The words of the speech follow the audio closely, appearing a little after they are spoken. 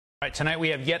All right, tonight we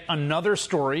have yet another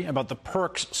story about the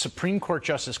perks Supreme Court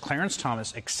Justice Clarence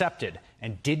Thomas accepted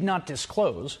and did not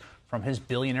disclose from his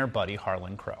billionaire buddy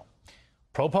Harlan Crow.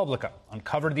 ProPublica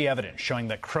uncovered the evidence showing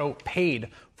that Crow paid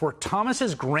for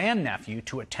Thomas's grandnephew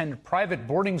to attend private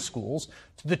boarding schools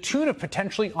to the tune of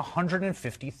potentially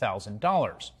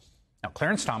 $150,000. Now,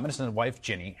 Clarence Thomas and his wife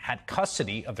Ginny had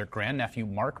custody of their grandnephew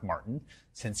Mark Martin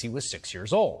since he was 6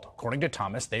 years old. According to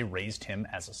Thomas, they raised him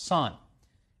as a son.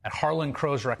 At Harlan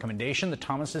Crow's recommendation, the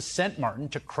Thomases sent Martin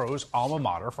to Crow's alma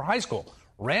mater for high school,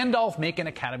 Randolph-Macon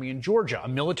Academy in Georgia, a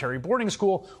military boarding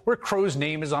school where Crow's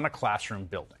name is on a classroom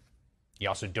building. He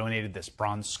also donated this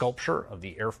bronze sculpture of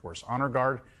the Air Force Honor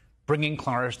Guard, bringing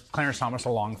Clarence Thomas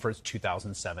along for his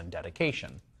 2007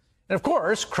 dedication. And of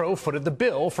course, Crow footed the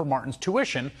bill for Martin's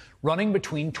tuition, running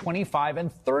between $25,000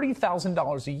 and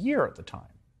 $30,000 a year at the time.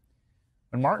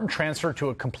 When Martin transferred to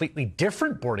a completely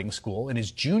different boarding school in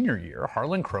his junior year,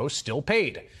 Harlan Crow still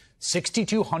paid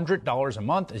 $6,200 a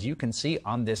month, as you can see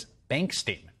on this bank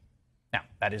statement. Now,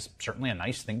 that is certainly a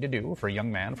nice thing to do for a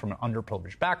young man from an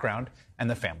underprivileged background and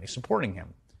the family supporting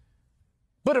him.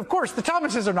 But of course, the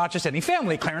Thomases are not just any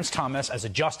family. Clarence Thomas, as a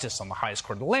justice on the highest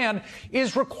court of the land,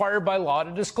 is required by law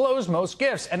to disclose most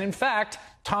gifts. And in fact,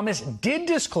 Thomas did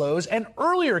disclose an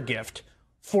earlier gift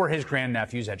for his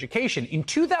grandnephew's education. In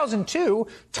 2002,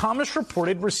 Thomas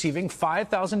reported receiving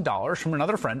 $5,000 from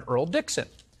another friend, Earl Dixon.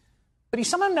 But he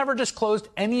somehow never disclosed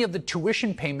any of the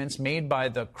tuition payments made by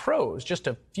the Crows just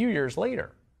a few years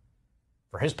later.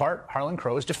 For his part, Harlan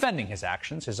Crow is defending his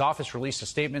actions. His office released a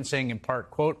statement saying, in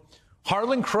part, quote,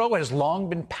 "Harlan Crow has long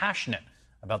been passionate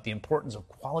about the importance of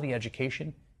quality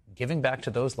education and giving back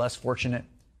to those less fortunate,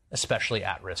 especially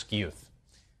at-risk youth."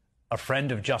 A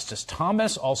friend of Justice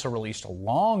Thomas also released a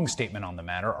long statement on the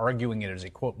matter, arguing it is a,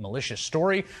 quote, "malicious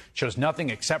story, shows nothing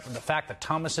except for the fact that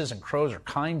Thomases and Crows are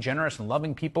kind, generous, and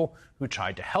loving people who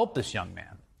tried to help this young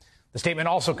man." The statement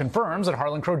also confirms that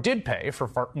Harlan Crow did pay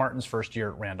for Martin's first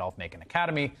year at Randolph-Macon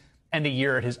Academy and a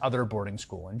year at his other boarding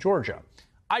school in Georgia.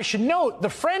 I should note, the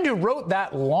friend who wrote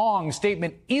that long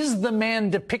statement is the man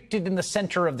depicted in the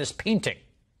center of this painting.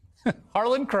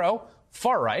 Harlan Crow,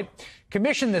 far right,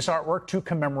 commissioned this artwork to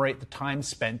commemorate the time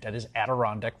spent at his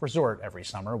Adirondack resort every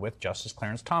summer with Justice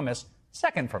Clarence Thomas,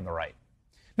 second from the right.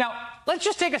 Now, let's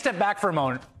just take a step back for a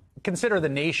moment, consider the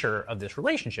nature of this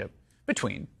relationship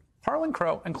between Harlan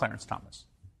Crow and Clarence Thomas.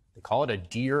 They call it a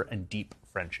dear and deep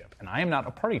friendship, and I am not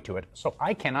a party to it, so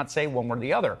I cannot say one way or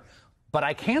the other. But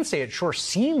I can say it sure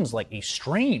seems like a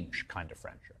strange kind of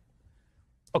friendship.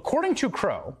 According to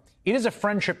Crow, it is a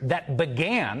friendship that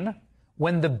began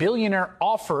when the billionaire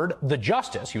offered the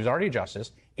justice, he was already a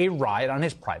justice, a ride on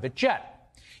his private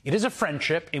jet. It is a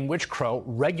friendship in which Crow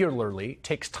regularly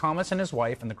takes Thomas and his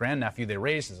wife and the grandnephew they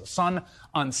raised as a son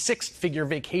on six-figure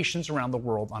vacations around the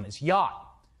world on his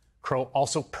yacht. Crow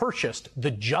also purchased the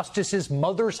justice's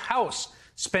mother's house,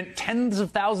 spent tens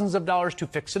of thousands of dollars to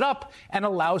fix it up, and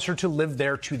allows her to live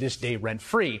there to this day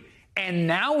rent-free. And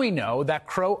now we know that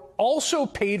Crow also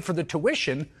paid for the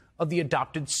tuition of the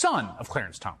adopted son of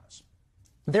Clarence Thomas.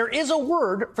 There is a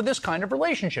word for this kind of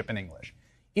relationship in English.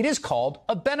 It is called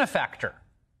a benefactor.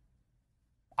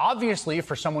 Obviously,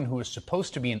 for someone who is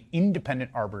supposed to be an independent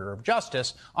arbiter of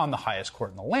justice on the highest court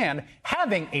in the land,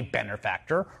 having a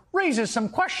benefactor raises some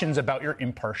questions about your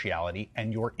impartiality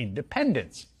and your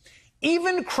independence.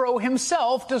 Even Crow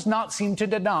himself does not seem to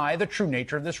deny the true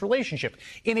nature of this relationship.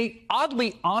 In an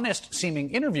oddly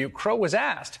honest-seeming interview, Crow was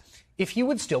asked if he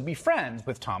would still be friends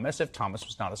with Thomas if Thomas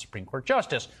was not a Supreme Court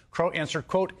justice. Crow answered,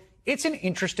 quote, "It's an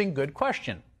interesting, good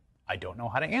question. I don't know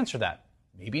how to answer that.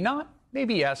 Maybe not,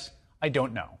 maybe yes, I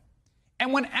don't know."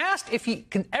 And when asked if he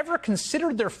ever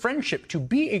considered their friendship to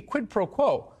be a quid pro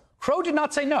quo, Crow did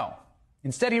not say no.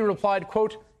 Instead, he replied,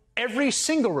 quote, "Every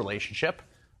single relationship,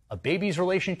 a baby's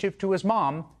relationship to his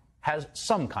mom, has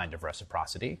some kind of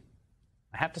reciprocity."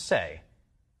 I have to say,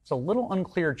 it's a little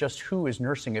unclear just who is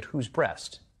nursing at whose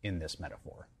breast in this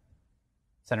metaphor.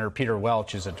 Senator Peter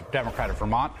Welch is a Democrat of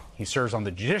Vermont. He serves on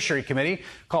the Judiciary Committee,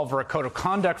 called for a code of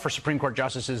conduct for Supreme Court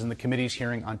justices in the committee's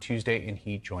hearing on Tuesday, and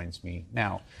he joins me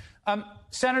now.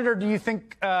 Senator, do you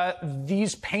think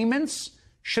these payments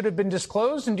should have been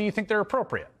disclosed, and do you think they're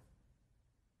appropriate?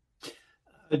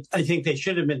 I think they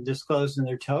should have been disclosed, and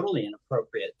they're totally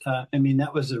inappropriate. I mean,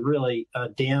 that was a really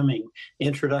damning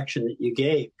introduction that you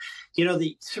gave. You know,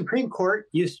 the Supreme Court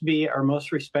used to be our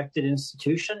most respected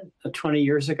institution. 20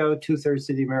 years ago, 2/3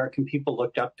 of the American people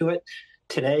looked up to it.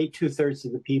 Today, 2/3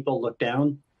 of the people look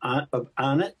down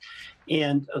on it.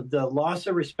 And the loss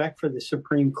of respect for the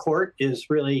Supreme Court is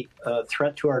really a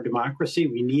threat to our democracy.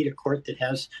 We need a court that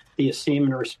has the esteem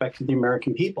and respect of the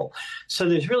American people. So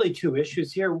there's really two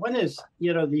issues here. One is,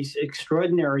 these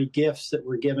extraordinary gifts that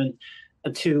were given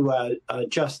to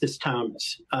Justice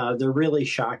Thomas. They're really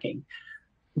shocking.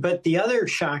 But the other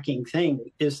shocking thing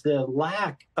is the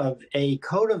lack of a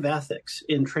code of ethics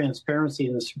in transparency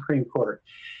in the Supreme Court.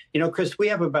 Chris, we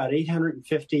have about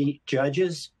 850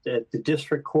 judges at the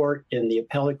district court and the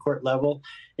appellate court level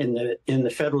in the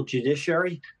federal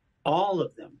judiciary. All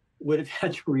of them would have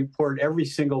had to report every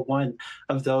single one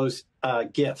of those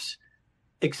gifts,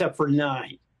 except for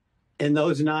 9. And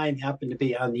those 9 happen to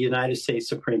be on the United States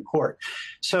Supreme Court.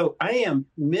 So I am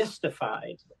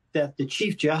mystified that the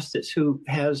Chief Justice, who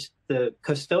has the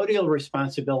custodial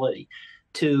responsibility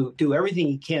to do everything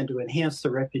he can to enhance the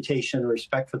reputation and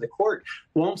respect for the court,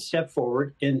 won't step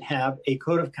forward and have a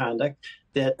code of conduct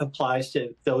that applies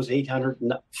to those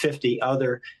 850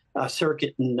 other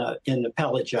circuit and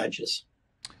appellate judges.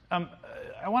 I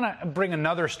want to bring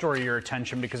another story to your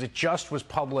attention because it just was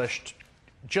published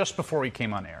just before we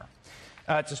came on air.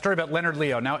 It's a story about Leonard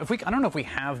Leo. Now, I don't know if we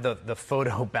have the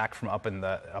photo back from up in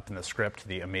the script,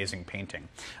 the amazing painting.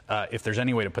 If there's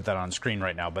any way to put that on screen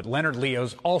right now, but Leonard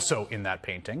Leo's also in that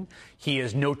painting. He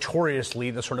is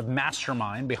notoriously the sort of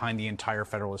mastermind behind the entire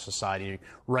Federalist Society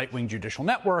right-wing judicial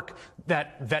network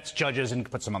that vets judges and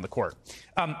puts them on the court.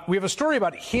 We have a story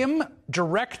about him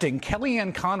directing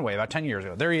Kellyanne Conway about 10 years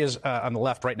ago. There he is on the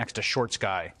left, right next to Shorts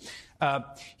Guy.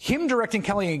 Him directing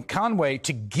Kellyanne Conway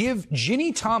to give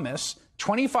Ginny Thomas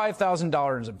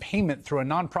 $25,000 in payment through a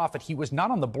nonprofit he was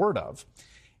not on the board of.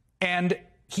 And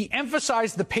he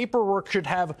emphasized the paperwork should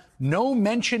have no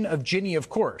mention of Ginny, of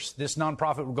course. This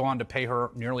nonprofit would go on to pay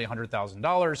her nearly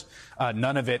 $100,000,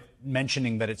 none of it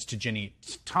mentioning that it's to Ginny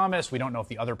Thomas. We don't know if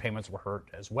the other payments were her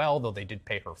as well, though they did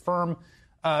pay her firm.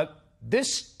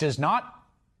 This does not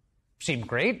seem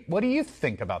great. What do you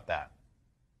think about that?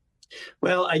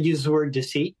 Well, I'd use the word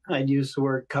deceit. I'd use the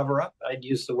word cover up. I'd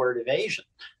use the word evasion.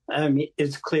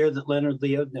 It's clear that Leonard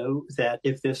Leo knew that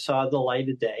if this saw the light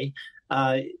of day,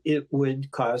 it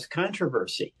would cause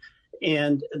controversy.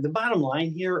 And the bottom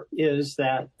line here is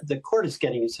that the court is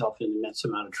getting itself in an immense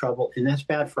amount of trouble, and that's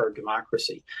bad for our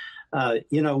democracy.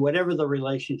 Whatever the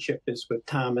relationship is with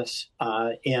Thomas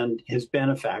and his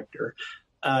benefactor,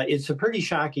 it's a pretty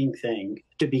shocking thing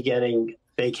to be getting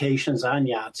vacations on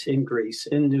yachts in Greece,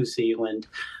 in New Zealand,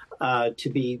 to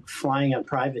be flying on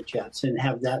private jets and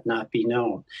have that not be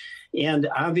known. And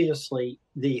obviously,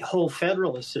 the whole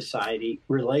Federalist Society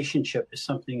relationship is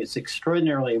something that's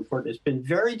extraordinarily important. It's been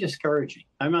very discouraging.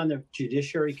 I'm on the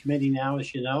Judiciary Committee now,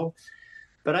 as you know,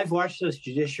 but I've watched those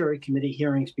Judiciary Committee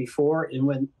hearings before, and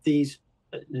when these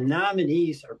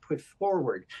nominees are put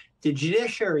forward, the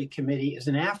Judiciary Committee is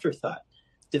an afterthought.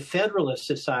 The Federalist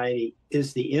Society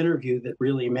is the interview that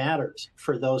really matters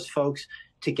for those folks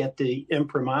to get the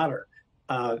imprimatur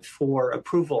for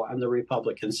approval on the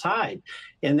Republican side.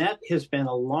 And that has been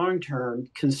a long-term,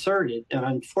 concerted, and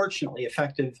unfortunately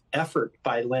effective effort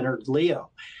by Leonard Leo.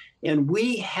 And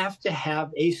we have to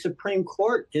have a Supreme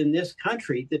Court in this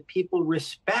country that people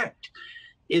respect.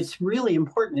 It's really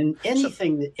important. And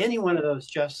anything that any one of those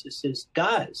justices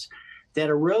does that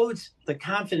erodes the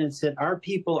confidence that our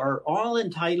people are all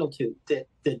entitled to, that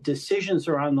the decisions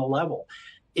are on the level,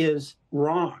 is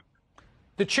wrong.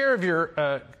 The chair of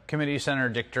your committee, Senator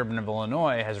Dick Durbin of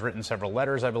Illinois, has written several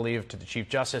letters, I believe, to the Chief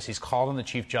Justice. He's called on the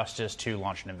Chief Justice to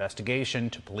launch an investigation,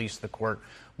 to police the court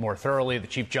more thoroughly. The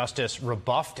Chief Justice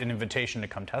rebuffed an invitation to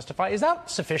come testify. Is that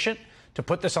sufficient to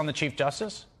put this on the Chief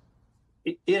Justice?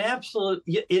 It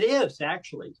is,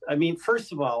 actually. I mean,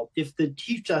 first of all, if the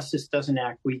Chief Justice doesn't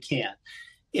act, we can't.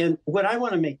 And what I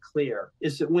want to make clear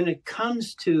is that when it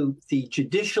comes to the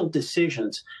judicial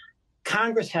decisions,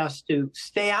 Congress has to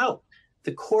stay out.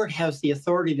 The court has the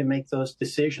authority to make those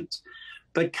decisions.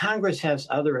 But Congress has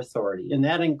other authority, and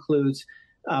that includes,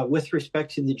 with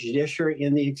respect to the judiciary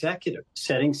and the executive,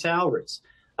 setting salaries,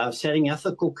 setting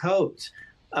ethical codes,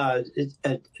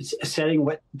 setting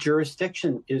what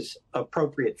jurisdiction is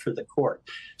appropriate for the court.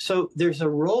 So there's a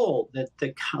role that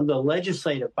the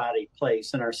legislative body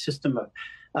plays in our system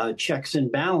of checks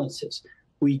and balances.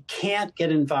 We can't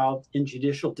get involved in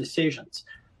judicial decisions,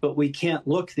 but we can't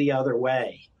look the other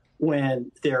way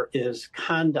when there is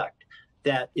conduct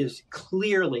that is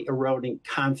clearly eroding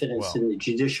confidence in the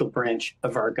judicial branch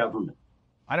of our government.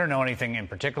 I don't know anything in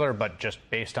particular, but just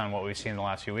based on what we've seen in the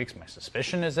last few weeks, my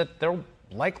suspicion is that there'll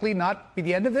likely not be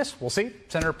the end of this. We'll see.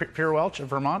 Senator Pierre Welch of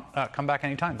Vermont, come back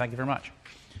anytime. Thank you very much.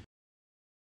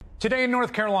 Today in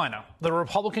North Carolina, the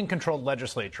Republican-controlled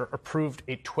legislature approved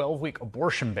a 12-week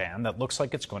abortion ban that looks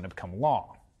like it's going to become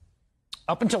law.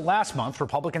 Up until last month,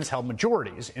 Republicans held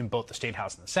majorities in both the State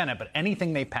House and the Senate, but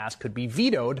anything they passed could be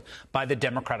vetoed by the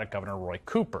Democratic Governor Roy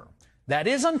Cooper. That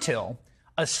is until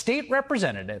a state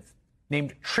representative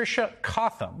named Tricia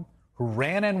Cotham, who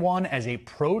ran and won as a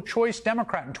pro-choice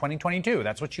Democrat in 2022,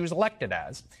 that's what she was elected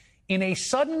as, in a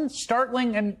sudden,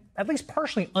 startling, and at least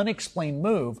partially unexplained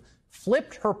move,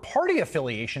 flipped her party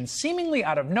affiliation seemingly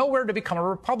out of nowhere to become a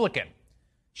Republican.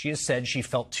 She has said she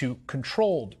felt too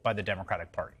controlled by the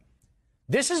Democratic Party.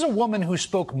 This is a woman who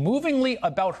spoke movingly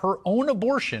about her own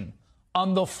abortion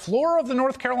on the floor of the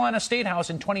North Carolina State House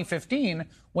in 2015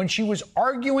 when she was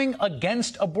arguing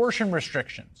against abortion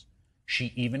restrictions.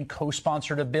 She even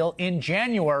co-sponsored a bill in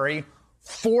January,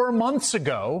 4 months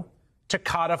ago, to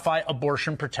codify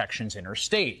abortion protections in her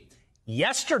state.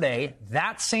 Yesterday,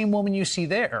 that same woman you see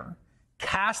there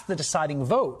cast the deciding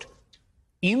vote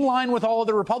in line with all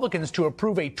other Republicans to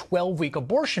approve a 12-week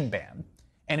abortion ban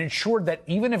and ensured that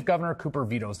even if Governor Cooper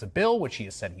vetoes the bill, which he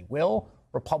has said he will,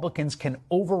 Republicans can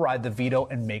override the veto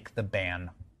and make the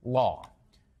ban law.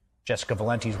 Jessica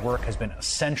Valenti's work has been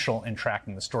essential in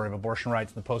tracking the story of abortion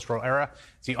rights in the post-Roe era.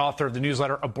 She's the author of the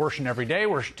newsletter Abortion Every Day,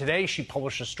 where today she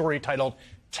published a story titled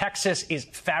Texas is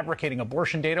Fabricating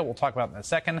Abortion Data. We'll talk about it in a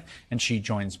second, and she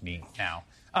joins me now.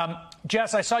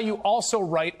 Jess, I saw you also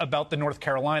write about the North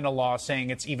Carolina law,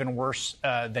 saying it's even worse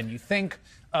than you think.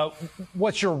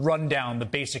 What's your rundown, the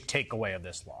basic takeaway of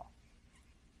this law?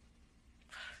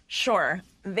 Sure.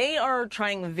 They are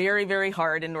trying very, very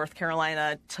hard in North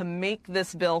Carolina to make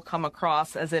this bill come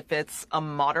across as if it's a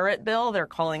moderate bill. They're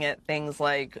calling it things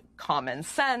like common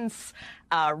sense,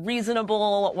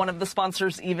 reasonable. One of the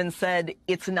sponsors even said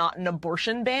it's not an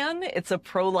abortion ban, it's a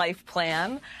pro-life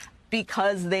plan,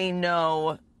 because they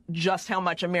know just how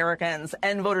much Americans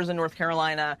and voters in North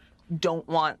Carolina don't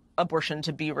want abortion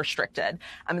to be restricted.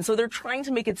 And so they're trying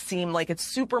to make it seem like it's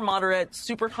super moderate,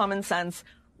 super common sense,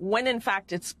 when in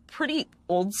fact it's pretty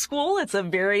old school. It's a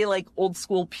very old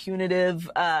school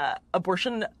punitive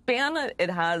abortion ban. It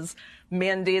has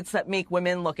mandates that make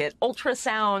women look at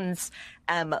ultrasounds,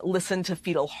 listen to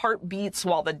fetal heartbeats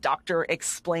while the doctor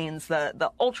explains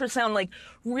the ultrasound,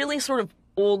 really sort of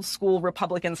old school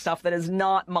Republican stuff that is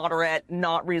not moderate,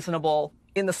 not reasonable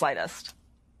in the slightest.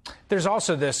 There's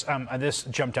also this, this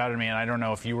jumped out at me, and I don't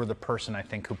know if you were the person, I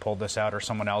think, who pulled this out or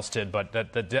someone else did, but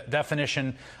the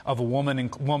definition of a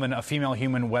woman, a female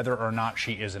human, whether or not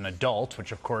she is an adult,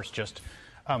 which of course just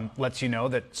lets you know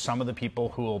that some of the people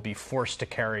who will be forced to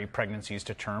carry pregnancies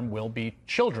to term will be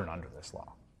children under this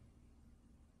law.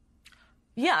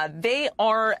 Yeah, they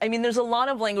are. I mean, there's a lot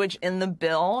of language in the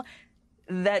bill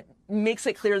that makes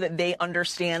it clear that they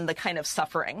understand the kind of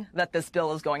suffering that this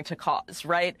bill is going to cause,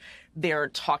 right? They're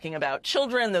talking about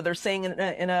children, though they're saying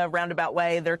in a roundabout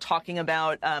way, they're talking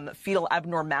about fetal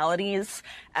abnormalities,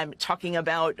 talking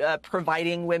about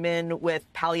providing women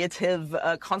with palliative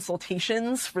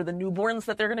consultations for the newborns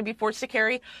that they're going to be forced to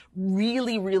carry.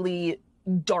 Really, really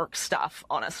dark stuff,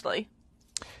 honestly.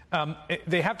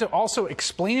 They have to also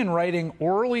explain in writing,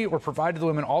 orally, or provide to the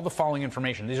women all the following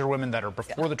information. These are women that are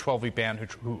before the 12-week ban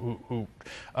who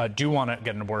do want to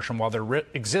get an abortion. While there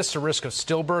exists a risk of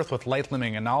stillbirth with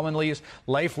life-limiting anomalies,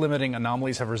 life-limiting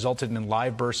anomalies have resulted in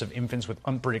live births of infants with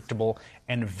unpredictable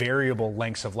and variable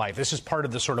lengths of life. This is part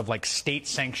of the sort of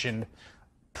state-sanctioned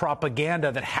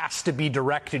propaganda that has to be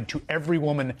directed to every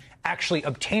woman actually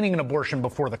obtaining an abortion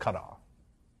before the cutoff.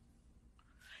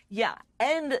 Yeah,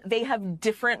 and they have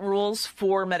different rules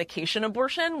for medication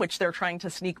abortion, which they're trying to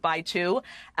sneak by too.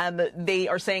 They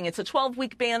are saying it's a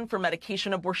 12-week ban for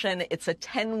medication abortion. It's a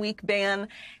 10-week ban.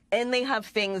 And they have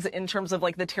things in terms of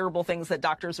the terrible things that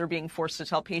doctors are being forced to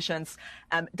tell patients.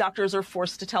 Doctors are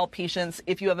forced to tell patients,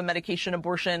 if you have a medication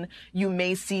abortion, you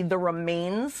may see the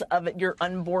remains of your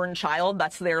unborn child.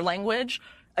 That's their language.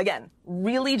 Again,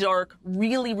 really dark,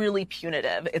 really, really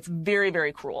punitive. It's very,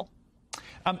 very cruel.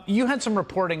 You had some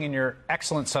reporting in your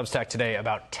excellent Substack today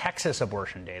about Texas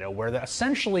abortion data, where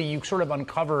essentially you sort of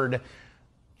uncovered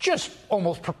just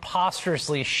almost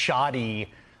preposterously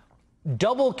shoddy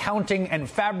double counting and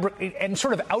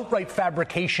sort of outright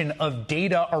fabrication of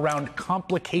data around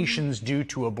complications due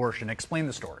to abortion. Explain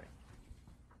the story.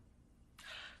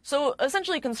 So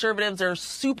essentially, conservatives are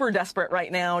super desperate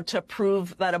right now to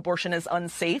prove that abortion is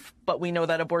unsafe, but we know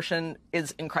that abortion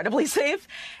is incredibly safe.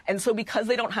 And so because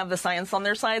they don't have the science on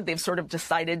their side, they've sort of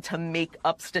decided to make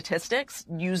up statistics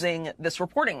using this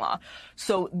reporting law.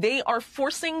 So they are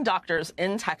forcing doctors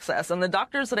in Texas, and the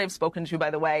doctors that I've spoken to,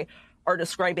 by the way, are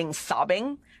describing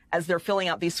sobbing as they're filling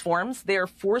out these forms. They are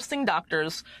forcing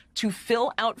doctors to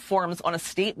fill out forms on a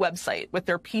state website with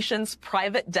their patients'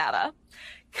 private data,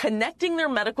 connecting their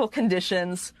medical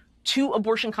conditions to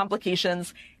abortion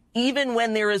complications, even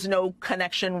when there is no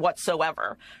connection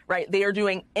whatsoever, right? They are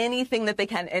doing anything that they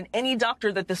can. And any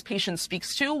doctor that this patient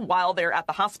speaks to while they're at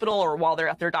the hospital or while they're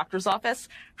at their doctor's office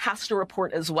has to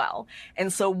report as well.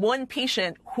 And so one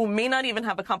patient who may not even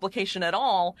have a complication at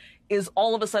all is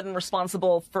all of a sudden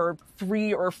responsible for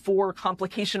 3 or 4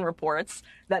 complication reports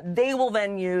that they will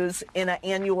then use in an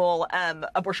annual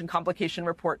abortion complication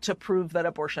report to prove that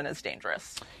abortion is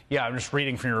dangerous. Yeah, I'm just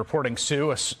reading from your reporting,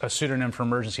 Sue, a pseudonym for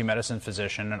emergency medicine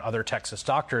physician and other Texas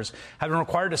doctors have been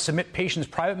required to submit patients'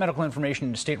 private medical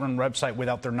information to state-run website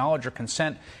without their knowledge or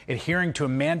consent, adhering to a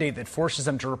mandate that forces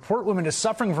them to report women as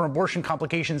suffering from abortion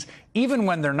complications even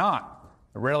when they're not.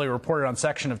 A rarely reported on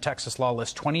section of Texas law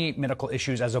lists 28 medical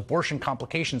issues as abortion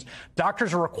complications.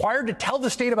 Doctors are required to tell the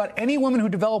state about any woman who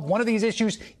developed one of these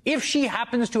issues if she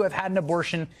happens to have had an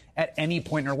abortion at any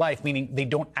point in her life, meaning they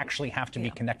don't actually have to be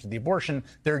connected to the abortion.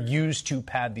 They're used to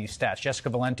pad these stats. Jessica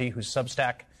Valenti, whose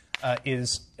Substack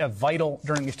is vital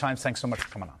during these times, thanks so much for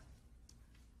coming on.